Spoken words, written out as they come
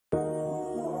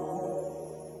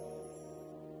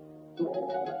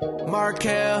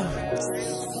Marquel,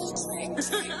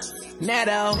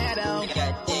 Netto,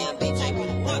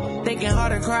 thinking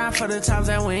hard and crying for the times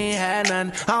that we ain't had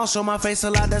none. I don't show my face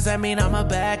a lot, does that mean I'm a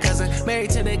bad cousin?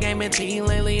 Married to the game and cheating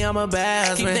lately, I'm a bad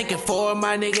husband. Keep thinking forward,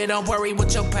 my nigga, don't worry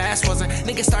what your past wasn't.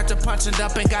 Niggas start to punch it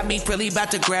up and got me really about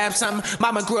to grab something.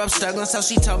 Mama grew up struggling, so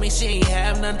she told me she ain't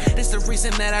have none. This the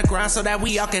reason that I grind, so that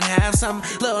we all can have some.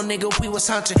 Little nigga, we was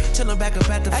hunching, chilling back up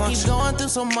at the function. I keep going through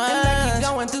so much, I keep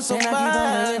going through so much.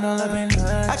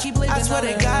 I keep living, I swear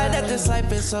to God that this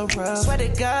life is so rough. Swear to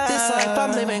God, this life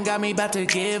I'm living got me about to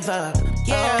give up.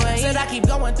 Yeah, said I keep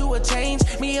going through a change.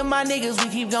 Me and my niggas,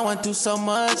 we keep going through so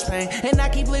much pain. And I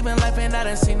keep living life and I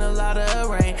done seen a lot of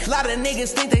rain. A lot of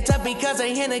niggas think they tough because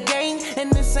they in the game,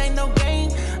 and this ain't no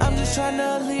game. I'm just trying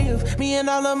to live. Me and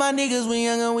all of my niggas, we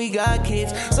young and we got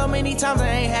kids. So many times I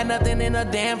ain't had nothing in a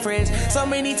damn fridge. So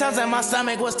many times that my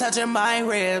stomach was touching my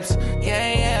ribs.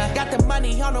 Yeah, got the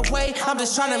money on the way. I'm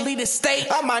just trying to lead the state.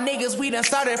 All my niggas, we done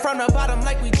started from the bottom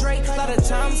like we Drake. A lot of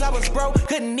times I was broke,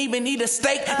 couldn't even eat a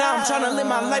steak. Now I'm trying to live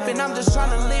my life and I'm just trying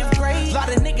to live great. A lot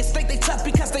of niggas think they tough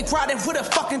because they riding with a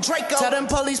fucking Draco. Tell them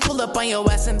police pull up on your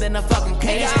ass and then the fucking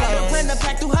case goes. I been the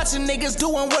pack through hutching niggas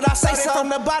doing what I say. So from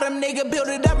the bottom, nigga, build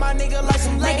it up, my nigga, like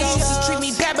some Legos. Used to treat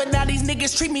me bad, but now these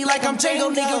niggas treat me like I'm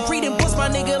Django. Nigga reading books, my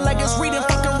nigga, like it's reading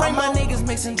fucking rain. My niggas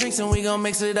mixing drinks and we gon'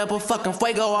 mix it up with fucking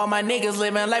fuego. All my niggas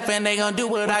living life and they gon' do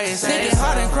what I say. Niggas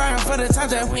hard and crying for the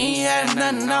times that we ain't had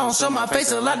nothing. I don't show my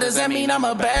face a lot, does that mean I'm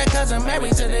a bad cousin?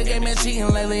 Married to the game and cheating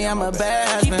lately, I'm a bad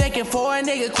husband. Keep thinking for a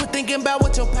nigga, quit thinking about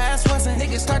what your past wasn't.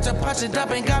 Niggas start to punch it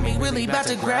up and got me really about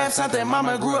to grab something.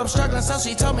 Mama grew up struggling, so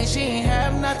she told me she ain't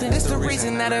have nothing. It's the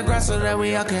reason that I grind so that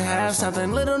we all can have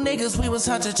something. Little niggas, we was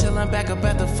hunching, chilling back up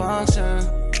at the function.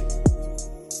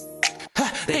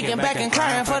 Thinking back and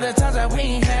crying for the times that we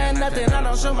ain't had nothing. I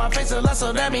don't show my face a lot,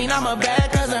 so that mean I'm a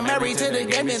bad cousin. Married to the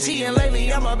game and cheating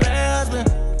lately, I'm a bad husband.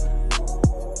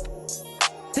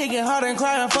 Thinking hard and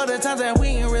crying for the times that we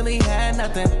ain't really had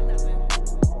nothing.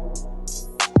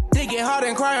 Thinking hard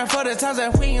and crying for the times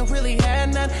that we ain't really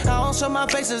had nothing. I don't show my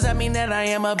face, does that mean that I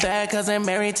am a bad cousin?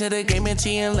 Married to the game and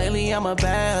cheating lately, I'm a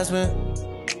bad husband.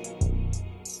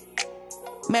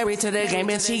 Married to the game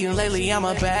and cheating lately, I'm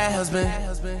a bad husband.